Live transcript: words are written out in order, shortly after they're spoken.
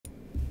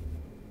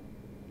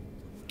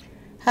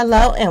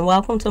Hello and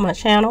welcome to my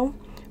channel.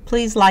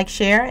 Please like,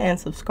 share, and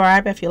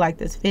subscribe if you like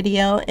this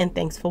video, and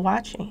thanks for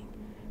watching.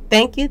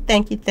 Thank you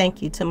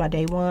to my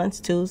day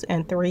ones, twos,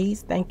 and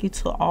threes. Thank you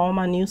to all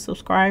my new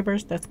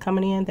subscribers that's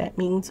coming in. That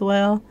means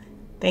well.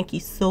 Thank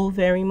you so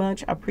very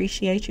much. I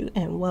appreciate you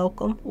and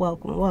welcome.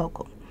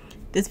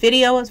 This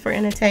video is for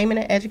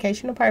entertainment and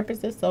educational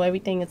purposes, so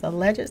everything is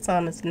alleged,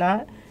 some is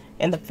not.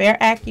 And the Fair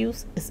Act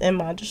use is in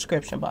my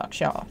description box,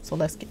 y'all. So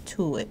let's get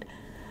to it.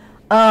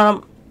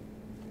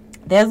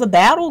 There's a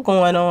battle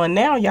going on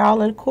now,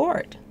 y'all, in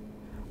court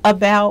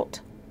about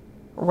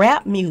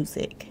rap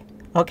music,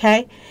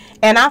 okay?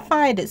 And I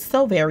find it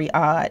so very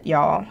odd,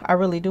 y'all. I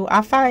really do.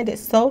 I find it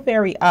so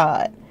very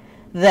odd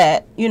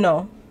that,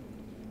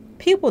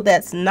 people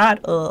that's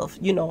not of,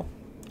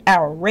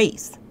 our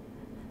race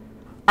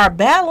are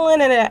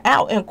battling it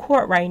out in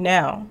court right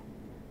now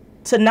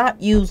to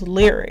not use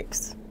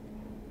lyrics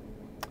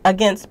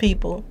against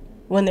people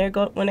when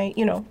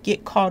they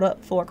get caught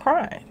up for a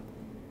crime.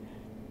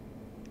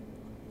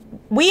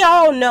 We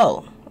all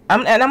know,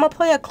 and I'm going to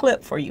play a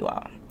clip for you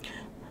all,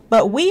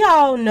 but we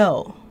all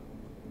know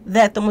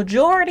that the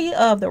majority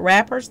of the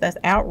rappers that's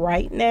out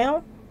right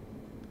now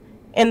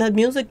and the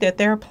music that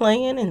they're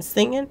playing and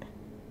singing,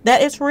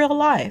 that it's real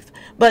life.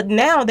 But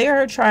now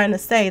they're trying to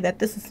say that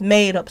this is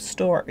made up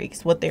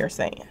stories, what they're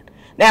saying.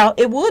 Now,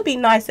 it would be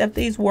nice if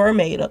these were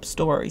made up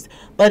stories,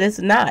 but it's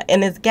not,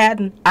 and it's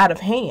gotten out of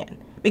hand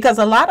because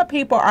a lot of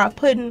people are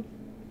putting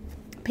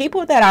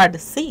people that are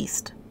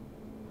deceased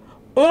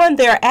on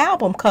their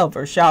album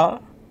covers,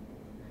 y'all.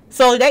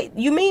 So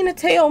you mean to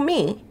tell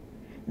me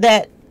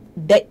that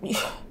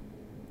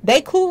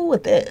they cool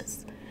with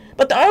this?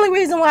 But the only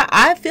reason why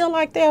I feel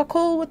like they're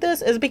cool with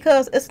this is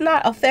because it's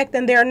not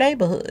affecting their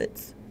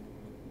neighborhoods.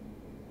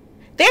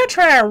 They're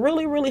trying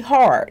really, really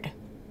hard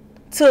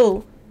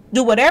to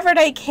do whatever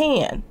they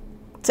can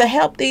to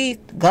help these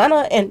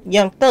Gunna and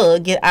Young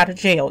Thug get out of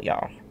jail,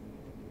 y'all.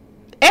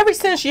 Ever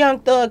since Young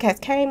Thug has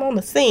came on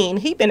the scene,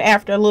 he been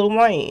after Lil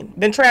Wayne.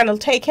 Been trying to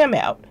take him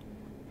out.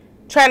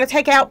 Trying to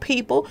take out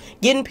people.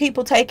 Getting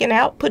people taken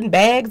out. Putting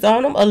bags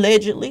on them,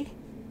 allegedly.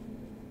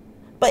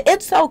 But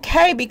it's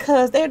okay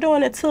because they're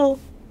doing it to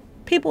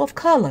people of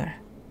color.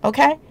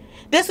 Okay?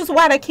 This is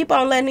why they keep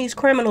on letting these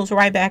criminals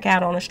right back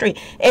out on the street.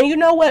 And you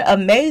know what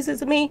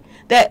amazes me?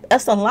 That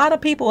it's a lot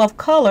of people of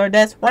color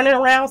that's running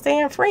around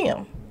saying free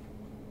them.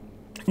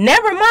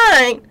 Never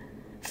mind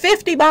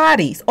 50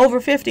 bodies.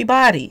 Over 50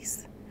 bodies.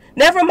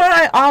 Never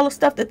mind all the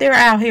stuff that they're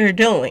out here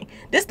doing.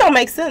 This don't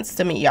make sense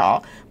to me,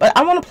 y'all. But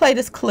I want to play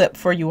this clip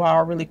for you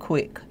all really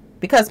quick.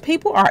 Because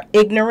people are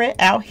ignorant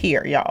out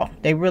here, y'all.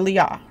 They really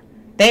are.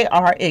 They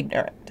are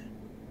ignorant.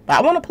 But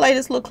I want to play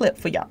this little clip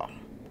for y'all.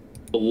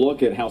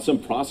 Look at how some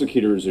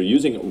prosecutors are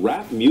using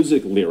rap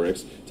music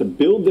lyrics to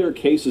build their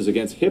cases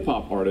against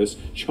hip-hop artists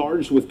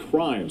charged with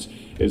crimes.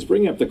 It's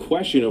bringing up the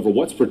question over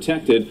what's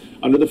protected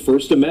under the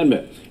First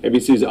Amendment.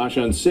 ABC's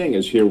Ashan Singh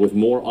is here with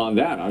more on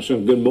that.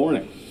 Ashan, good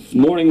morning.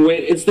 Morning,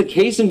 Whit. It's the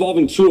case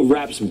involving two of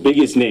rap's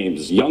biggest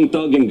names, Young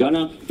Thug and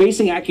Gunna,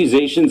 facing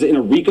accusations in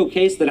a RICO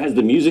case that has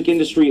the music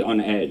industry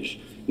on edge.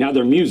 Now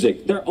their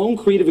music, their own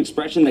creative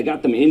expression that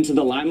got them into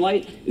the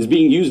limelight, is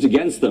being used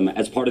against them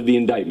as part of the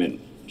indictment.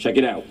 Check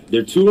it out.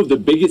 They're two of the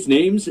biggest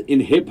names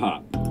in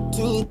hip-hop.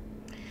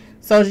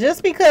 So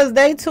just because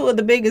they two of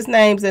the biggest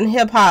names in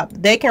hip-hop,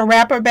 they can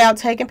rap about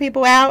taking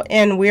people out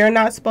and we're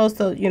not supposed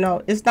to,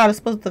 it's not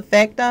supposed to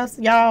affect us?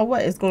 Y'all,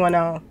 what is going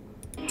on?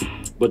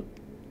 But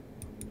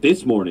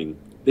this morning,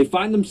 they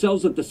find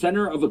themselves at the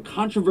center of a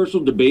controversial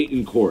debate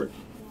in court.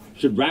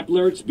 Should rap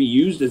lyrics be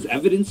used as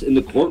evidence in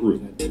the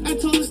courtroom?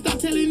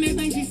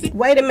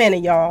 Wait a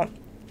minute, y'all.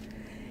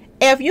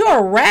 If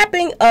you're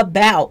rapping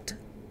about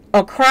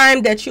a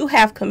crime that you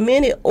have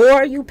committed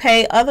or you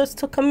pay others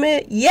to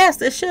commit,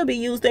 yes, it should be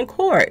used in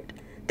court.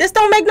 This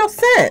don't make no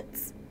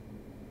sense.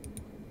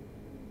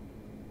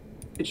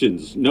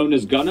 Known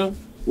as Gunna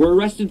were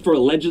arrested for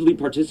allegedly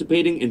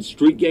participating in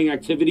street gang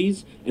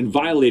activities and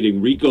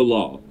violating RICO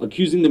law,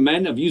 accusing the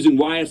men of using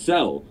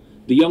YSL,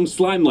 the Young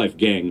Slime Life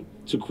gang,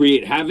 to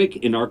create havoc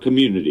in our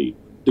community.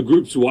 The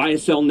group's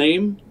YSL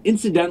name,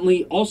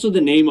 incidentally, also the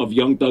name of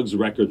Young Thug's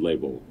record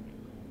label.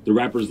 The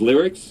rapper's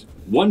lyrics,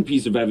 one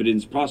piece of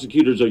evidence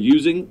prosecutors are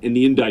using in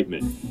the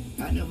indictment.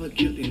 I never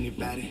killed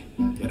anybody,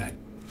 but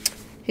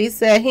He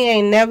said he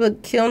ain't never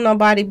killed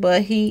nobody,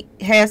 but he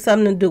has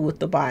something to do with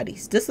the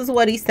bodies. This is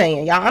what he's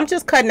saying, y'all. I'm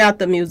just cutting out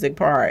the music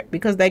part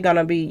because they're going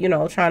to be,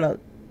 trying to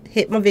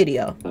hit my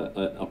video.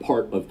 A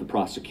part of the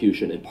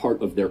prosecution and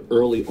part of their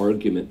early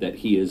argument that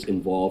he is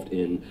involved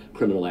in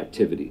criminal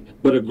activity.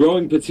 But a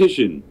growing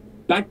petition,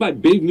 backed by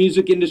big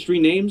music industry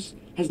names,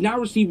 has now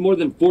received more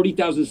than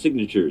 40,000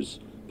 signatures,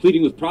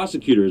 pleading with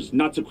prosecutors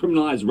not to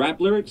criminalize rap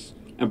lyrics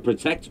and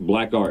protect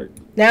black art.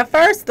 Now,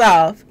 first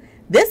off,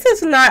 this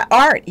is not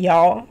art,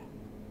 y'all.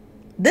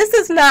 This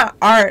is not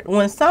art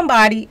when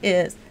somebody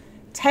is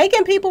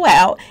taking people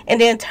out and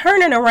then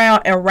turning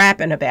around and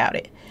rapping about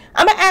it.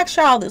 I'm going to ask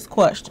y'all this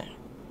question.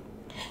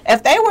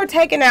 If they were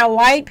taking out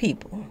white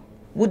people,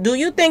 do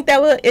you think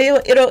that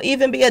it'll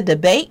even be a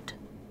debate?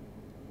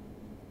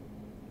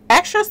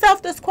 Ask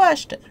yourself this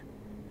question.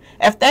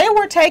 If they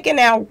were taking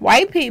out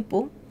white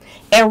people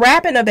and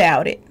rapping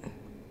about it,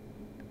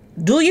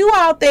 do you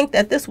all think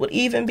that this would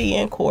even be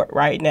in court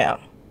right now?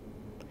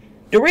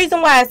 The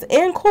reason why it's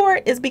in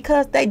court is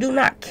because they do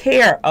not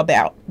care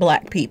about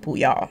black people,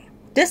 y'all.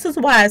 This is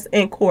why it's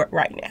in court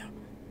right now.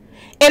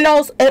 And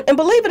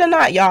believe it or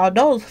not, y'all,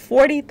 those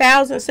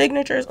 40,000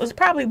 signatures is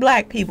probably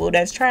black people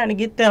that's trying to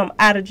get them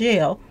out of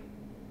jail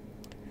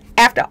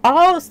after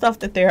all the stuff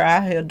that they're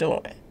out here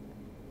doing.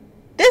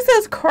 This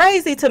is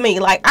crazy to me.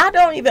 Like, I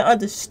don't even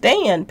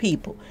understand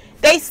people.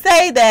 They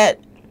say that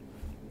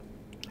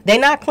they're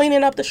not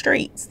cleaning up the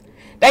streets.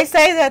 They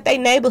say that their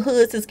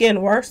neighborhoods is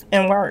getting worse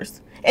and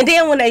worse. And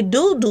then when they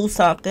do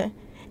something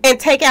and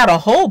take out a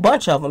whole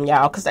bunch of them,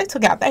 y'all, because they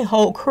took out their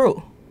whole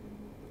crew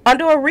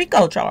under a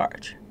RICO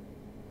charge.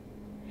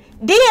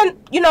 Then,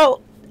 you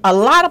know, a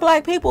lot of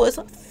black people is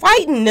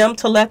fighting them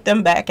to let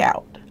them back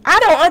out. I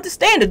don't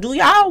understand it. Do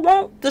y'all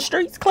want the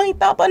streets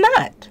cleaned up or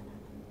not?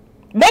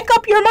 Make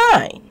up your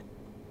mind.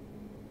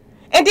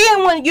 And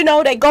then when, you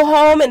know, they go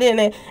home and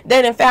then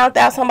they found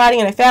out somebody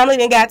in their family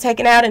then got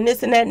taken out and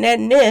this and that and that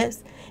and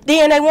this,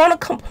 then they want to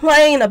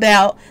complain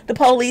about the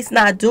police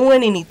not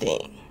doing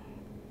anything.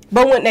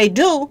 But when they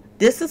do,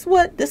 this is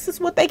what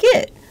they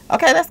get.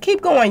 Okay, let's keep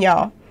going,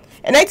 y'all.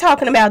 And they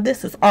talking about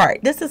this is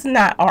art. This is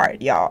not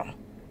art, y'all.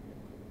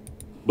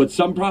 But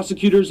some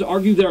prosecutors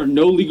argue there are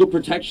no legal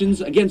protections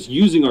against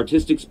using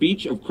artistic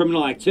speech of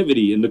criminal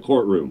activity in the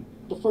courtroom.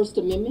 The First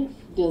Amendment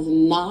does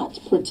not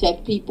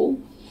protect people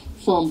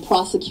from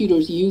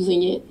prosecutors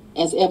using it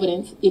as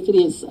evidence if it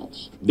is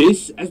such.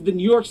 This, as the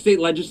New York State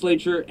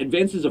Legislature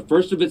advances a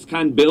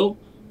first-of-its-kind bill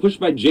pushed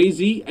by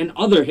Jay-Z and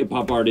other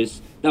hip-hop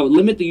artists that would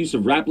limit the use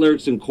of rap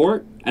lyrics in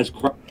court as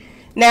crime.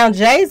 Now,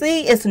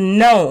 Jay-Z is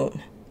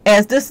known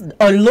as this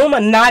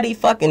Illuminati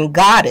fucking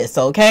goddess,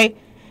 okay?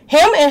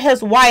 Him and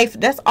his wife,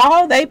 that's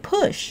all they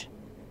push.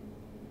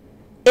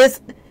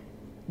 It's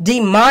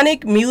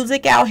demonic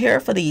music out here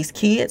for these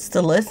kids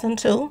to listen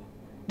to.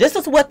 This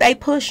is what they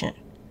pushing.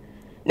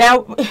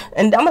 Now,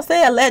 and I'm going to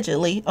say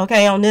allegedly,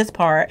 okay, on this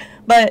part,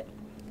 but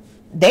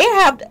they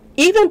have,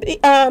 even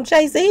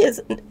Jay-Z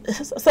is,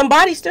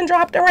 somebody still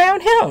dropped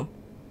around him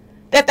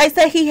that they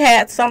say he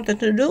had something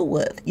to do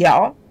with,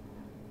 y'all.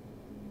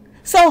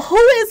 So who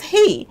is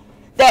he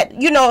that,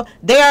 you know,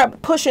 they're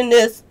pushing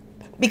this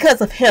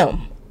because of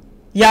him?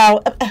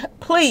 Y'all,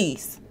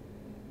 please.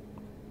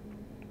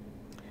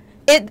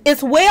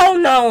 It's well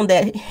known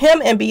that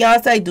him and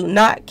Beyonce do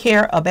not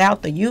care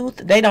about the youth.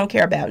 They don't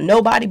care about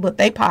nobody but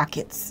their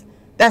pockets.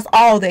 That's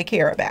all they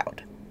care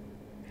about.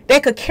 They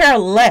could care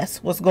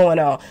less what's going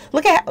on.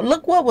 Look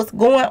what was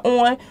going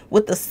on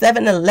with the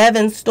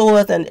 7-Eleven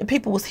stores, and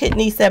people was hitting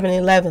these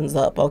 7-Elevens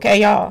up, okay,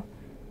 y'all?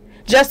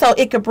 Just so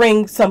it could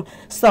bring some,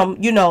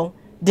 you know,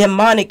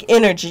 demonic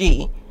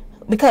energy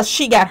because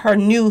she got her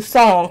new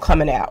song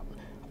coming out.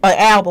 An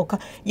album.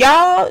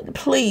 Y'all,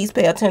 please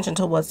pay attention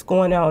to what's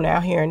going on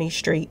out here in these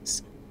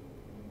streets.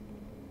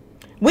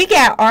 We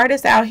got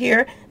artists out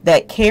here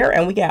that care,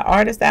 and we got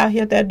artists out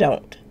here that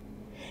don't.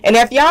 And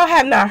if y'all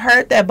have not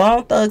heard that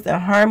Bone Thugs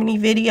and Harmony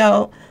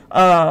video,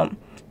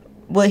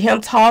 with him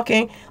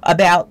talking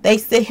about, they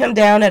sit him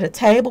down at a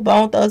table,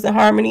 Bone Thugs and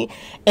Harmony,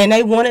 and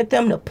they wanted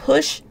them to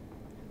push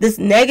this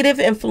negative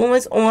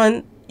influence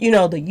on, you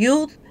know, the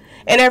youth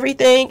and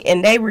everything,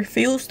 and they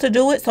refused to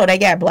do it, so they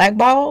got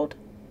blackballed.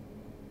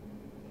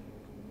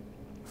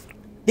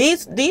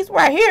 These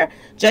right here,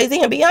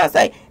 Jay-Z and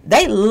Beyonce,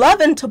 they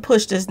loving to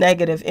push this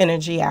negative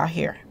energy out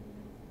here.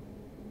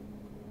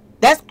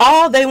 That's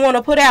all they want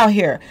to put out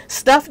here.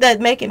 Stuff that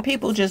making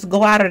people just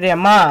go out of their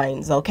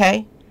minds,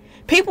 okay?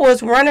 People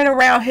is running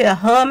around here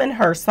humming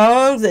her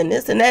songs and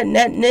this and that and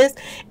that and this.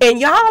 And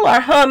y'all are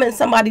humming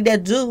somebody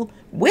that do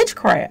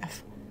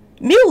witchcraft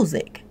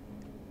music.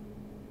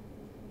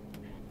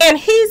 And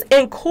he's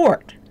in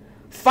court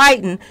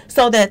fighting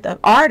so that the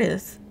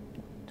artists,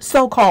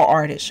 so-called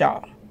artists,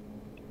 y'all,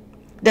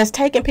 that's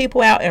taking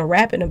people out and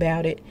rapping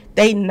about it,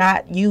 they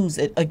not use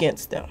it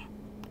against them.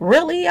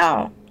 Really,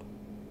 y'all?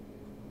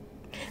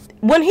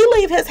 When he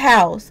leave his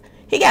house,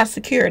 he got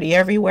security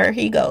everywhere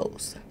he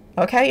goes.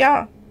 Okay,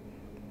 y'all?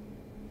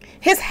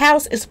 His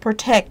house is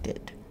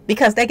protected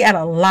because they got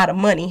a lot of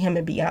money, him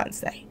and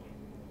Beyonce.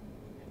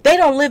 They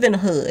don't live in the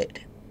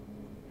hood.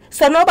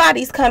 So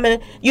nobody's coming,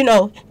 you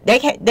know,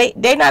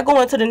 they're not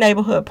going to the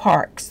neighborhood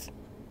parks.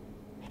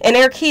 And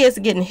their kids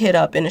getting hit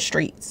up in the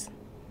streets.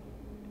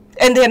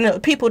 And then the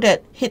people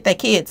that hit their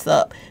kids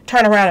up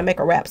turn around and make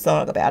a rap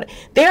song about it.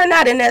 They're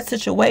not in that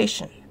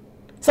situation.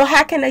 So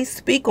how can they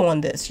speak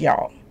on this,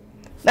 y'all?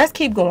 Let's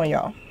keep going,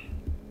 y'all.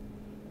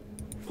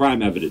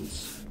 Crime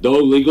evidence. Though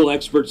legal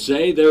experts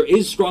say there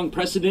is strong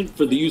precedent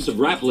for the use of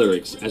rap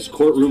lyrics as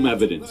courtroom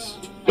evidence.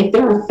 If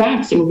there are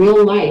facts in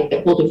real life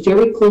that hold a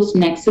very close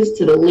nexus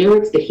to the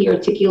lyrics that he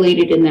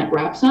articulated in that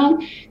rap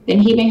song, then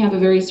he may have a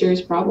very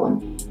serious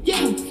problem.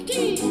 Yeah,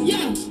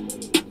 yeah,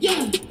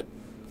 yeah.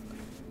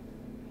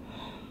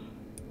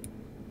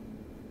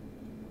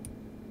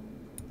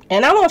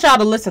 And I want y'all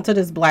to listen to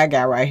this black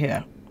guy right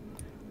here.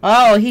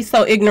 Oh, he's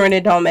so ignorant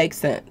it don't make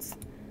sense.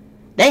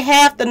 They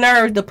have the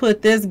nerve to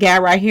put this guy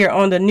right here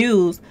on the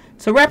news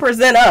to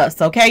represent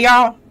us, okay,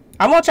 y'all?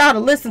 I want y'all to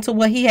listen to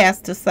what he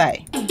has to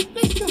say.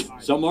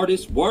 Some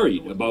artists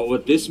worried about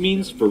what this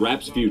means for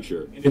rap's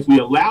future. And if we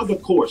allow the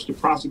courts to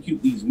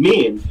prosecute these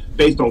men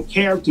based on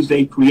characters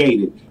they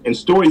created and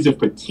stories of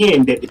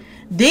pretend that...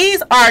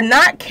 These are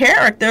not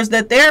characters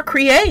that they're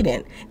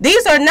creating.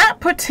 These are not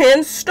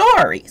pretend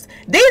stories.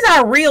 These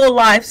are real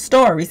life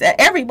stories, and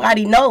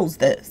everybody knows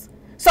this.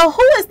 So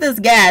who is this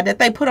guy that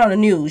they put on the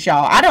news,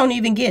 y'all? I don't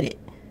even get it.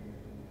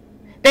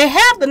 They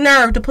have the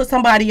nerve to put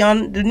somebody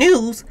on the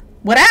news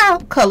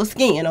without color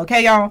skin,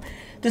 okay, y'all?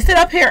 To sit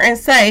up here and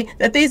say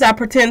that these are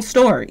pretend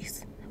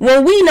stories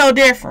when we know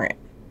different.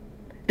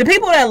 The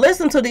people that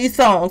listen to these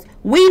songs,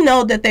 we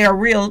know that they are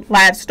real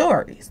life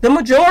stories. The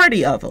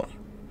majority of them.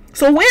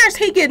 So where is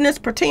he getting this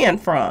pretend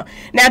from?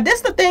 Now, this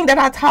is the thing that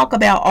I talk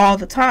about all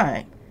the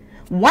time.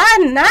 Why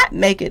not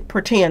make it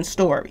pretend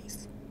stories?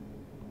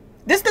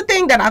 This is the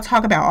thing that I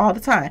talk about all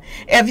the time.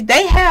 If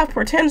they have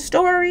pretend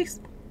stories,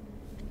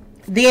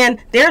 then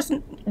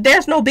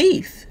there's no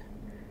beef.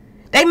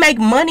 They make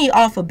money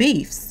off of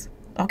beefs.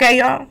 Okay,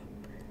 y'all?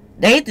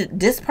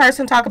 This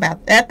person talk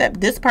about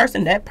this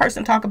person, that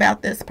person talk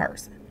about this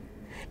person.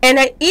 And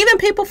even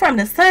people from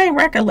the same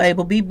record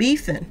label be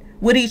beefing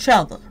with each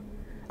other.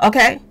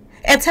 Okay?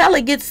 Until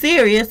it gets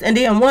serious, and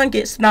then one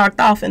gets snarked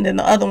off, and then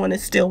the other one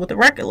is still with the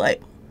record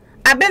label.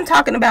 I've been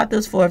talking about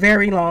this for a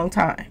very long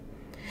time.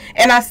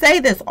 And I say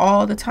this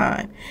all the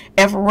time.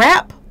 If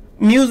rap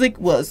music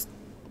was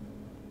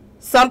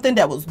something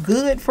that was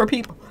good for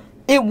people,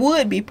 it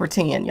would be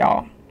pretend,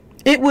 y'all.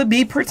 It would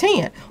be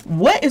pretend.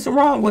 What is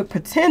wrong with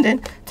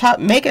pretending,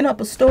 making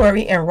up a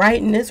story and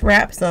writing this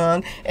rap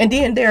song, and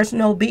then there's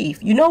no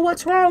beef? You know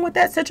what's wrong with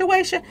that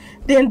situation?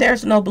 Then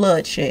there's no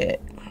bloodshed.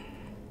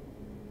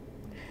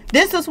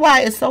 This is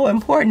why it's so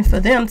important for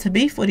them to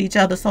beef with each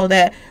other, so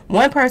that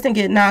one person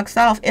get knocked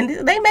off, and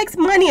they make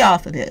money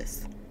off of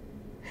this.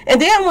 And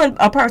then when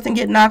a person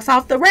get knocked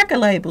off, the record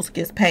labels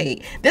gets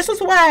paid. This is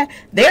why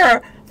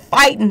they're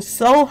fighting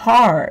so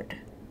hard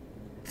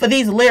for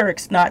these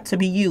lyrics not to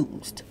be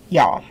used,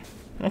 y'all.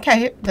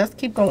 Okay, let's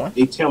keep going.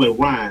 They tell it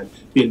rhyme.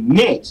 Then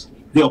next,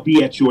 they'll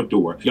be at your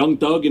door. Young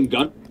Thug and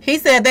Gun. He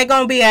said they're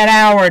going to be at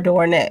our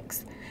door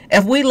next.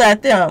 If we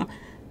let them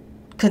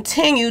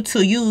continue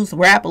to use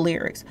rap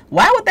lyrics,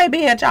 why would they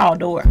be at y'all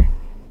door?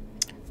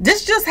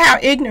 This is just how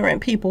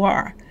ignorant people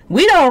are.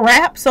 We don't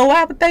rap, so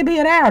why would they be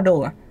at our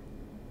door?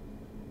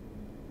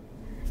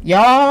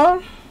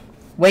 Y'all,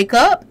 wake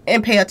up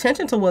and pay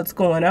attention to what's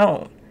going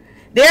on.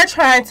 They're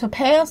trying to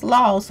pass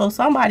laws so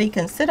somebody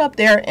can sit up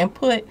there and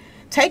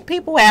take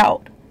people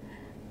out,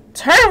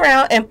 turn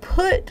around and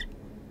put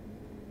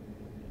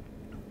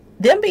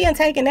them being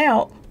taken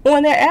out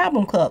on their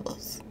album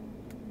covers.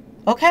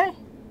 Okay?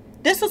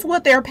 This is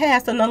what they're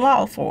passing the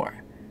law for.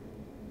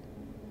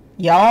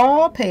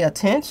 Y'all pay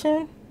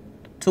attention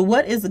to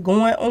what is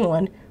going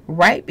on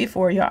right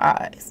before your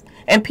eyes.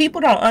 And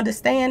people don't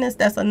understand this.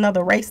 That's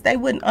another race. They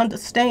wouldn't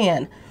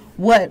understand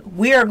what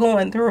we're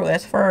going through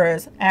as far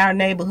as our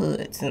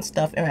neighborhoods and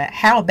stuff, and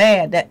how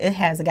bad that it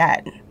has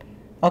gotten.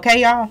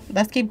 Okay, y'all?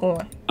 Let's keep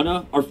going.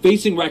 Are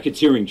facing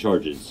racketeering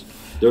charges.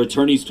 Their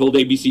attorneys told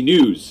ABC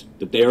News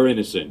that they are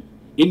innocent.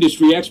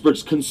 Industry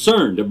experts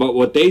concerned about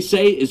what they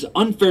say is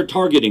unfair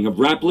targeting of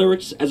rap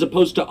lyrics as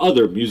opposed to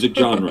other music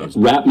genres.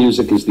 Rap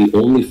music is the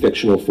only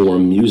fictional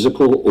form,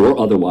 musical or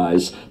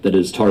otherwise, that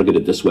is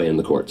targeted this way in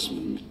the courts.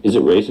 Is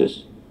it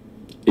racist?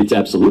 It's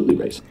absolutely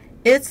racist.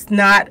 It's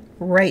not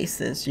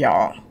racist,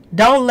 y'all.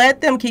 Don't let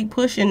them keep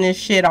pushing this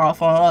shit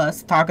off on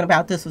us, talking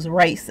about this is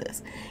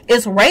racist.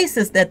 It's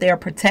racist that they're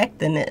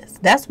protecting this.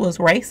 That's what's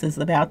racist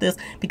about this,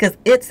 because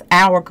it's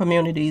our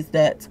communities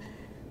that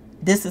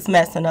this is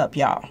messing up,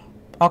 y'all.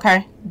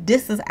 Okay?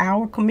 This is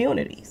our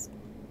communities.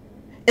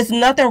 It's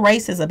nothing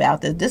racist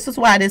about this. This is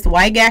why this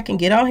white guy can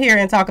get on here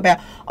and talk about,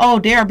 oh,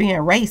 they're being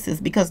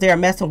racist because they're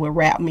messing with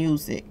rap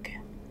music.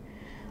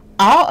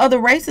 All other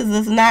races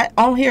is not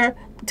on here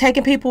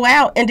taking people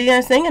out and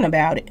then singing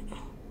about it.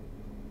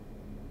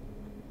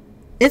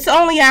 It's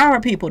only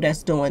our people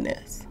that's doing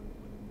this.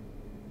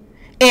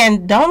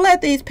 And don't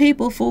let these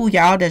people fool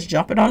y'all that's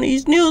jumping on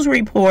these news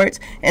reports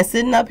and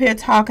sitting up here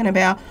talking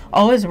about,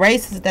 oh, it's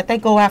racist that they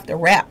go after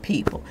rap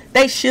people.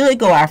 They should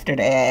go after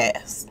their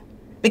ass.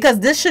 Because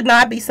this should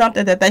not be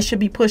something that they should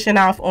be pushing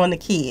off on the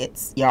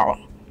kids, y'all.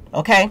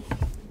 Okay?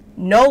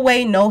 No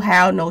way, no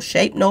how, no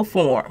shape, no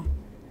form.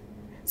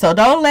 So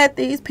don't let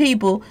these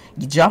people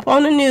jump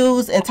on the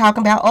news and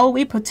talking about, oh,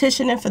 we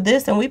petitioning for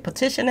this and we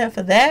petitioning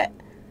for that.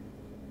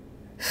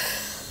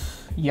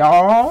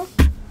 Y'all,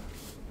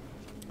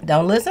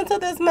 don't listen to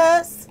this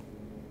mess.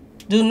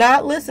 Do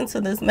not listen to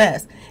this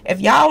mess.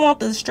 If y'all want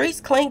the streets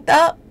cleaned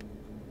up,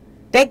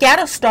 they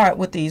gotta start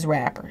with these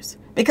rappers.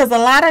 Because a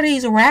lot of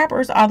these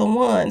rappers are the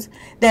ones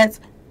that's,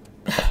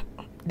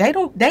 they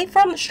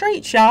from the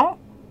streets, y'all.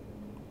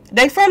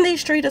 They from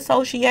these street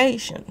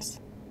associations.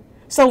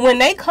 So when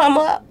they come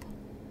up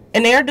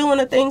and they're doing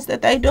the things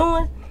that they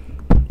doing,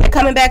 they're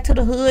coming back to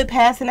the hood,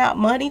 passing out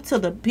money to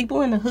the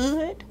people in the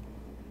hood.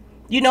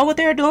 You know what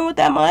they're doing with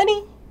that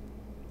money?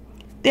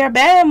 They're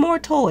buying more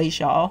toys,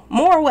 y'all.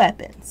 More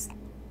weapons.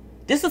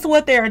 This is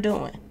what they're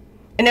doing.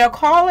 And they're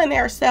calling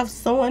themselves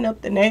sewing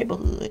up the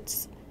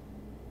neighborhoods.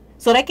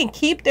 So they can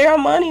keep their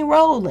money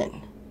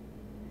rolling.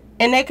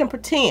 And they can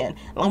pretend.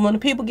 Like when the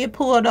people get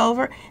pulled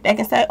over, they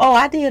can say, oh,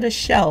 I did a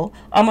show.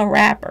 I'm a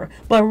rapper.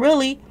 But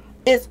really,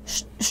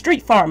 it's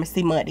street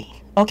pharmacy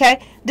money.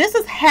 Okay? This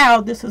is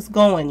how this is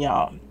going,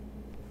 y'all.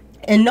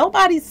 And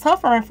nobody's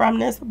suffering from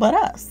this but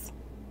us.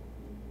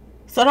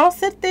 So don't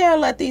sit there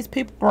and let these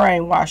people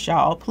brainwash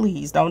y'all.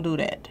 Please don't do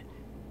that.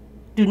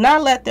 Do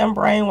not let them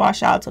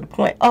brainwash y'all to the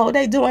point, oh,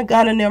 they doing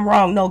Gun and them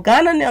wrong. No,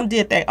 Gun and them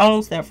did their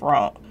own stuff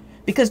wrong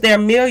because they're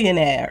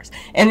millionaires.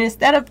 And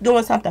instead of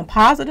doing something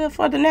positive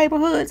for the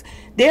neighborhoods,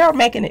 they're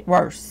making it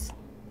worse.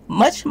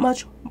 Much,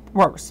 much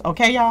worse.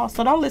 Okay, y'all?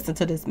 So don't listen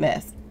to this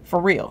mess.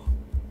 For real.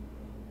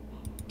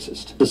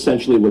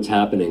 Essentially what's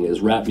happening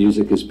is rap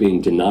music is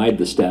being denied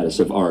the status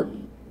of art.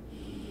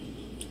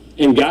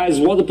 And guys,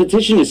 while the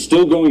petition is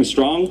still going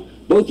strong,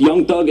 both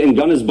Young Thug and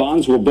Gunna's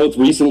bonds were both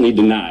recently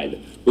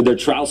denied, with their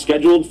trial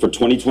scheduled for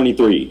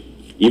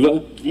 2023.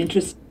 Eva?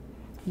 Interesting.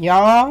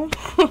 Y'all,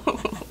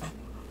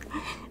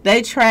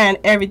 they trying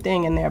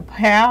everything in their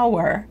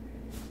power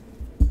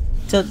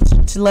to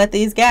let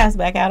these guys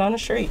back out on the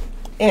street.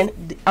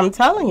 And I'm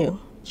telling you,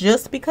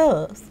 just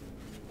because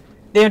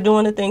they're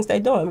doing the things they're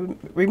doing.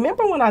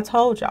 Remember when I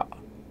told y'all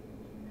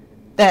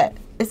that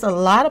it's a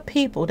lot of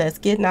people that's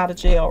getting out of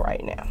jail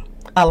right now.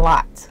 A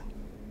lot.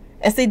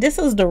 And see, this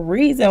is the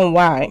reason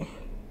why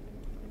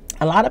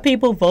a lot of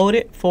people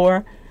voted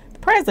for the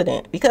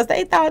president. Because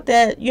they thought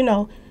that, you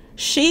know,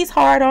 she's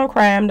hard on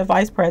crime, the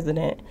vice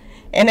president.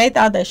 And they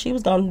thought that she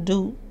was going to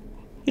do,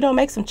 you know,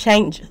 make some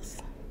changes.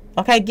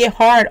 Okay, get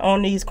hard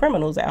on these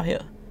criminals out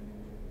here.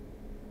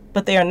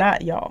 But they are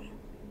not, y'all.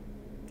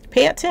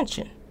 Pay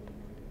attention.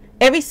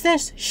 Ever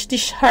since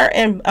her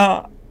and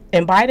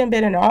Biden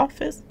been in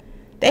office,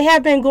 they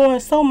have been going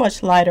so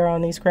much lighter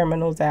on these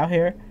criminals out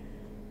here.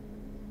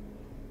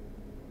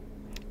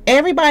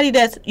 Everybody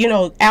that's, you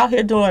know, out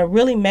here doing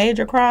really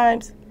major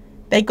crimes,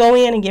 they go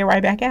in and get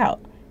right back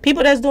out.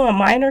 People that's doing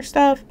minor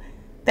stuff,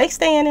 they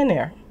staying in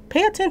there.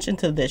 Pay attention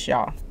to this,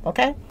 y'all.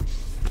 Okay?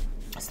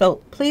 So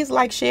please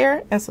like,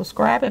 share, and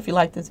subscribe if you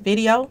like this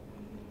video.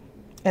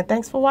 And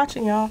thanks for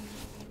watching, y'all.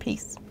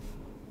 Peace.